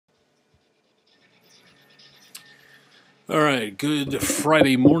All right, good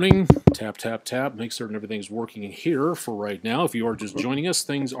Friday morning. Tap, tap, tap. Make certain everything's working here for right now. If you are just joining us,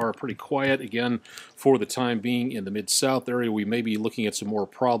 things are pretty quiet again for the time being in the Mid-South area. We may be looking at some more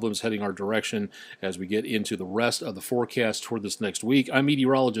problems heading our direction as we get into the rest of the forecast toward this next week. I'm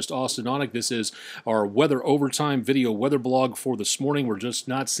meteorologist Austen Onek. This is our weather overtime video weather blog for this morning. We're just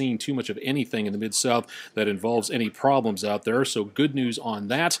not seeing too much of anything in the Mid-South that involves any problems out there, so good news on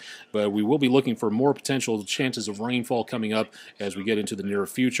that. But we will be looking for more potential chances of rainfall coming up as we get into the near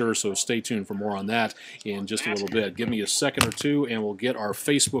future, so stay tuned for more on that in just a little bit. Give me a second or two and we'll get our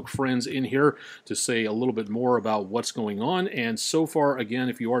Facebook friends in here to say a little bit more about what's going on. And so far, again,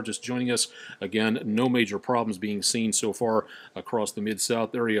 if you are just joining us, again, no major problems being seen so far across the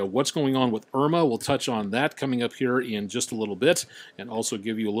Mid-South area. What's going on with Irma? We'll touch on that coming up here in just a little bit, and also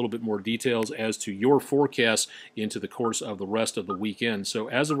give you a little bit more details as to your forecast into the course of the rest of the weekend. So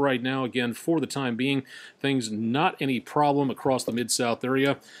as of right now, again, for the time being, things not any problem across the Mid-South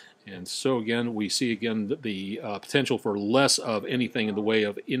area. And so again, we see again the potential for less of anything in the way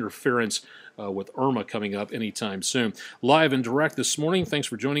of interference with Irma coming up anytime soon. Live and direct this morning. Thanks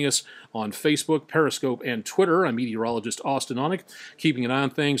for joining us on Facebook, Periscope, and Twitter. I'm meteorologist Austen Onek, keeping an eye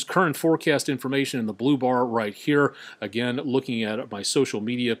on things. Current forecast information in the blue bar right here. Again, looking at my social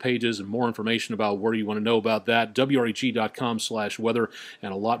media pages and more information about where you want to know about that. WREG.com/weather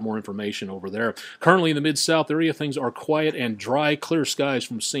and a lot more information over there. Currently in the Mid-South area, things are quiet and dry. Clear skies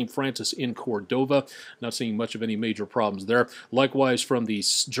from St. Francis in Cordova. Not seeing much of any major problems there. Likewise from the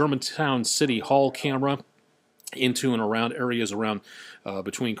Germantown City Hall camera into and around areas around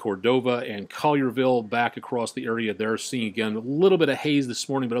between Cordova and Collierville, back across the area there. Seeing again a little bit of haze this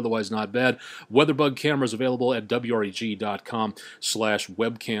morning, but otherwise not bad. WeatherBug cameras available at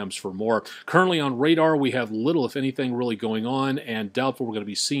WREG.com/webcams for more. Currently on radar, we have little, if anything, really going on, and doubtful we're going to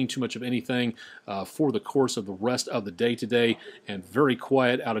be seeing too much of anything for the course of the rest of the day today, and very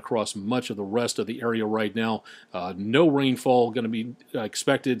quiet out across much of the rest of the area right now. No rainfall going to be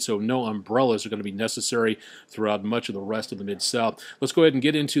expected, so no umbrellas are going to be necessary throughout much of the rest of the Mid-South. Let's go ahead and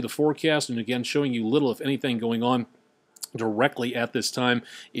get into the forecast, and again showing you little, if anything, going on directly at this time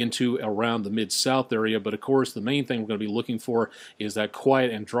into around the Mid-South area. But of course, the main thing we're going to be looking for is that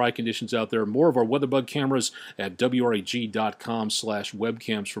quiet and dry conditions out there. More of our WeatherBug cameras at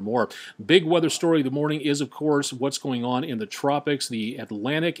WREG.com/webcams for more. Big weather story of the morning is, of course, what's going on in the tropics. The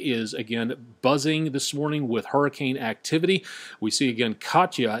Atlantic is again buzzing this morning with hurricane activity. We see again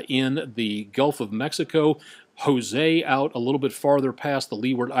Katia in the Gulf of Mexico. Jose out a little bit farther past the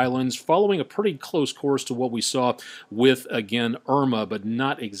Leeward Islands, following a pretty close course to what we saw with, again, Irma, but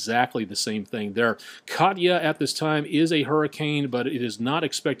not exactly the same thing there. Katia at this time is a hurricane, but it is not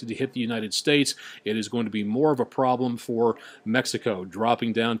expected to hit the United States. It is going to be more of a problem for Mexico,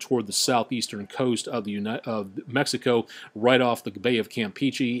 dropping down toward the southeastern coast of Mexico, right off the Bay of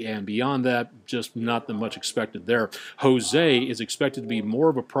Campeche, and beyond that, just not that much expected there. Jose is expected to be more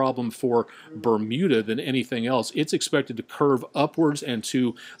of a problem for Bermuda than anything else. It's expected to curve upwards and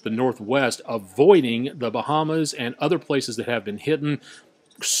to the northwest, avoiding the Bahamas and other places that have been hidden.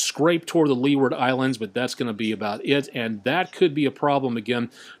 Scrape toward the Leeward Islands, but that's going to be about it, and that could be a problem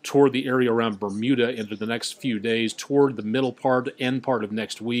again toward the area around Bermuda into the next few days, toward the middle part, end part of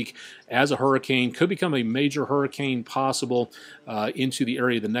next week, as a hurricane. Could become a major hurricane possible into the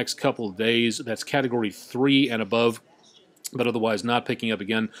area the next couple of days. That's Category 3 and above, but otherwise not picking up,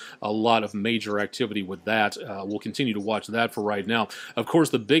 again, a lot of major activity with that. We'll continue to watch that for right now. Of course,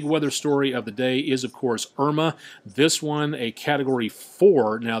 the big weather story of the day is, of course, Irma. This one, a Category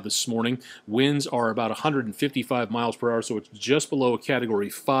 4 now this morning. Winds are about 155 miles per hour, so it's just below a Category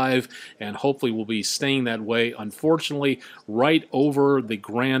 5, and hopefully will be staying that way. Unfortunately, right over the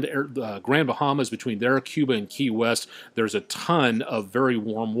Grand Bahamas, between there, Cuba, and Key West, there's a ton of very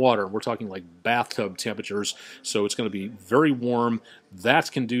warm water. We're talking like bathtub temperatures, so it's going to be very warm. That's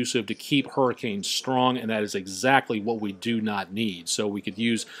conducive to keep hurricanes strong, and that is exactly what we do not need. So we could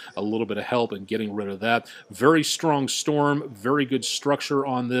use a little bit of help in getting rid of that. Very strong storm, very good structure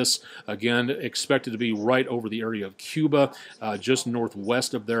on this. Again, expected to be right over the area of Cuba, just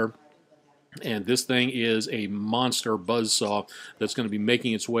northwest of there. And this thing is a monster buzzsaw that's going to be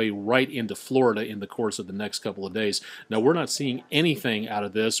making its way right into Florida in the course of the next couple of days. Now, we're not seeing anything out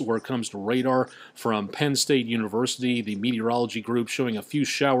of this where it comes to radar from Penn State University, the meteorology group, showing a few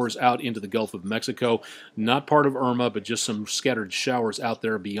showers out into the Gulf of Mexico. Not part of Irma, but just some scattered showers out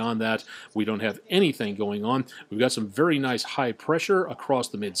there. Beyond that, we don't have anything going on. We've got some very nice high pressure across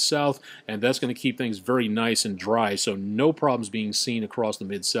the Mid-South, and that's going to keep things very nice and dry. So no problems being seen across the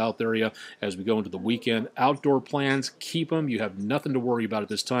Mid-South area. as we go into the weekend. Outdoor plans, keep them. You have nothing to worry about at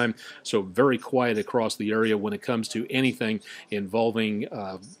this time. So very quiet across the area when it comes to anything involving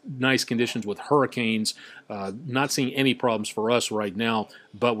nice conditions with hurricanes. Not seeing any problems for us right now,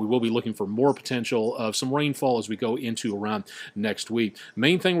 but we will be looking for more potential of some rainfall as we go into around next week.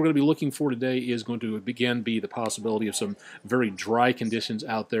 Main thing we're going to be looking for today is going to again be the possibility of some very dry conditions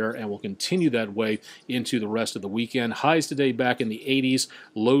out there, and we'll continue that way into the rest of the weekend. Highs today back in the 80s,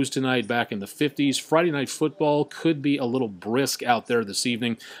 lows tonight back in the 50s. Friday night football could be a little brisk out there this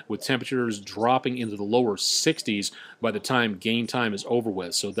evening, with temperatures dropping into the lower 60s by the time game time is over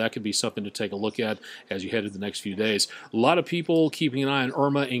with. So that could be something to take a look at as you head into the next few days. A lot of people keeping an eye on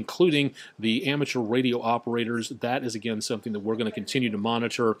Irma, including the amateur radio operators. That is again something that we're going to continue to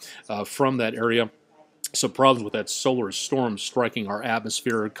monitor from that area. Some problems with that solar storm striking our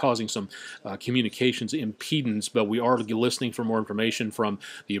atmosphere, causing some communications impedance, but we are listening for more information from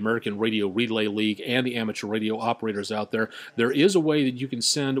the American Radio Relay League and the amateur radio operators out there. There is a way that you can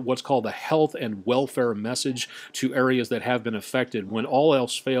send what's called a health and welfare message to areas that have been affected. When all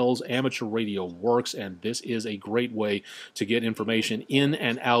else fails, amateur radio works, and this is a great way to get information in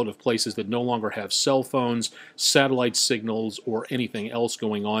and out of places that no longer have cell phones, satellite signals, or anything else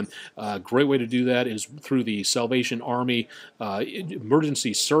going on. Great way to do that is through the Salvation Army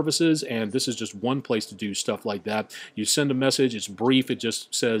emergency services, and this is just one place to do stuff like that. You send a message, it's brief, it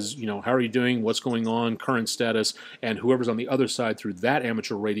just says, you know, how are you doing, what's going on, current status, and whoever's on the other side through that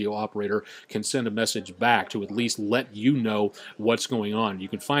amateur radio operator can send a message back to at least let you know what's going on. You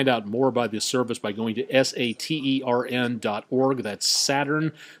can find out more about this service by going to satern.org. That's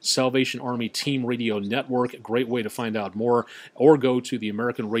Saturn Salvation Army Team Radio Network. A great way to find out more, or go to the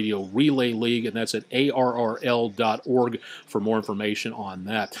American Radio Relay League, and that's at arrl.org for more information on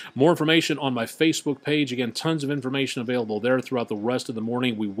that. More information on my Facebook page. Again, tons of information available there throughout the rest of the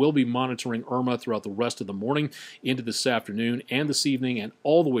morning. We will be monitoring Irma throughout the rest of the morning into this afternoon and this evening and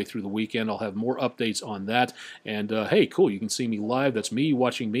all the way through the weekend. I'll have more updates on that. And hey, cool, you can see me live. That's me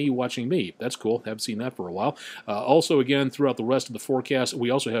watching me. That's cool. Haven't seen that for a while. Also, again, throughout the rest of the forecast,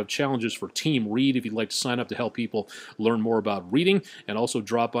 we also have challenges for Team Read if you'd like to sign up to help people learn more about reading. And also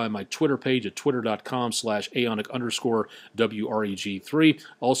drop by my Twitter page at twitter.com/Aonek_WREG3.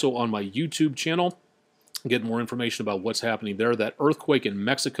 Also on my YouTube channel. Get more information about what's happening there. That earthquake in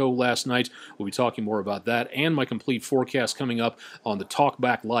Mexico last night, we'll be talking more about that, and my complete forecast coming up on the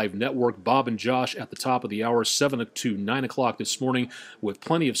Talkback Live Network. Bob and Josh at the top of the hour, 7 to 9 o'clock this morning, with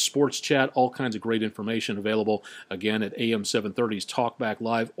plenty of sports chat, all kinds of great information available, again, at AM 730's Talkback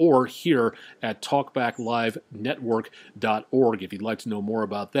Live, or here at talkbacklivenetwork.org. If you'd like to know more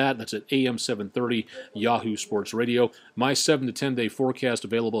about that, that's at AM 730 Yahoo Sports Radio. My 7 to 10 day forecast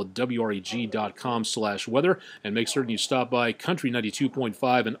available at WREG.com/weather, and make certain you stop by Country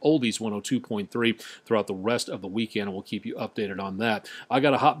 92.5 and Oldies 102.3 throughout the rest of the weekend, and we'll keep you updated on that. I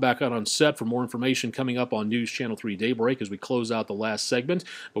got to hop back out on set for more information coming up on News Channel 3 Daybreak as we close out the last segment,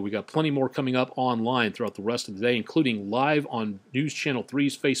 but we got plenty more coming up online throughout the rest of the day, including live on News Channel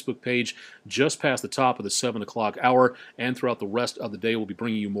 3's Facebook page just past the top of the 7 o'clock hour, and throughout the rest of the day we'll be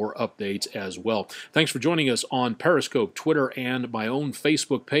bringing you more updates as well. Thanks for joining us on Periscope, Twitter, and my own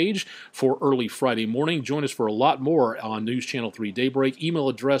Facebook page for early Friday morning. Join us for a lot more on News Channel 3 Daybreak. Email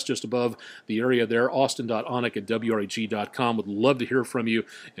address just above the area there, austin.onek@wreg.com. Would love to hear from you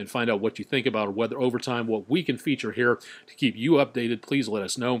and find out what you think about weather overtime, what we can feature here to keep you updated. Please let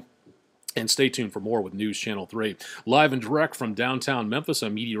us know. And stay tuned for more with News Channel 3. Live and direct from downtown Memphis,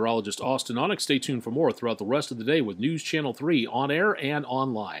 I'm meteorologist Austen Onek. Stay tuned for more throughout the rest of the day with News Channel 3 on air and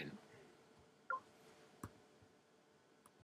online.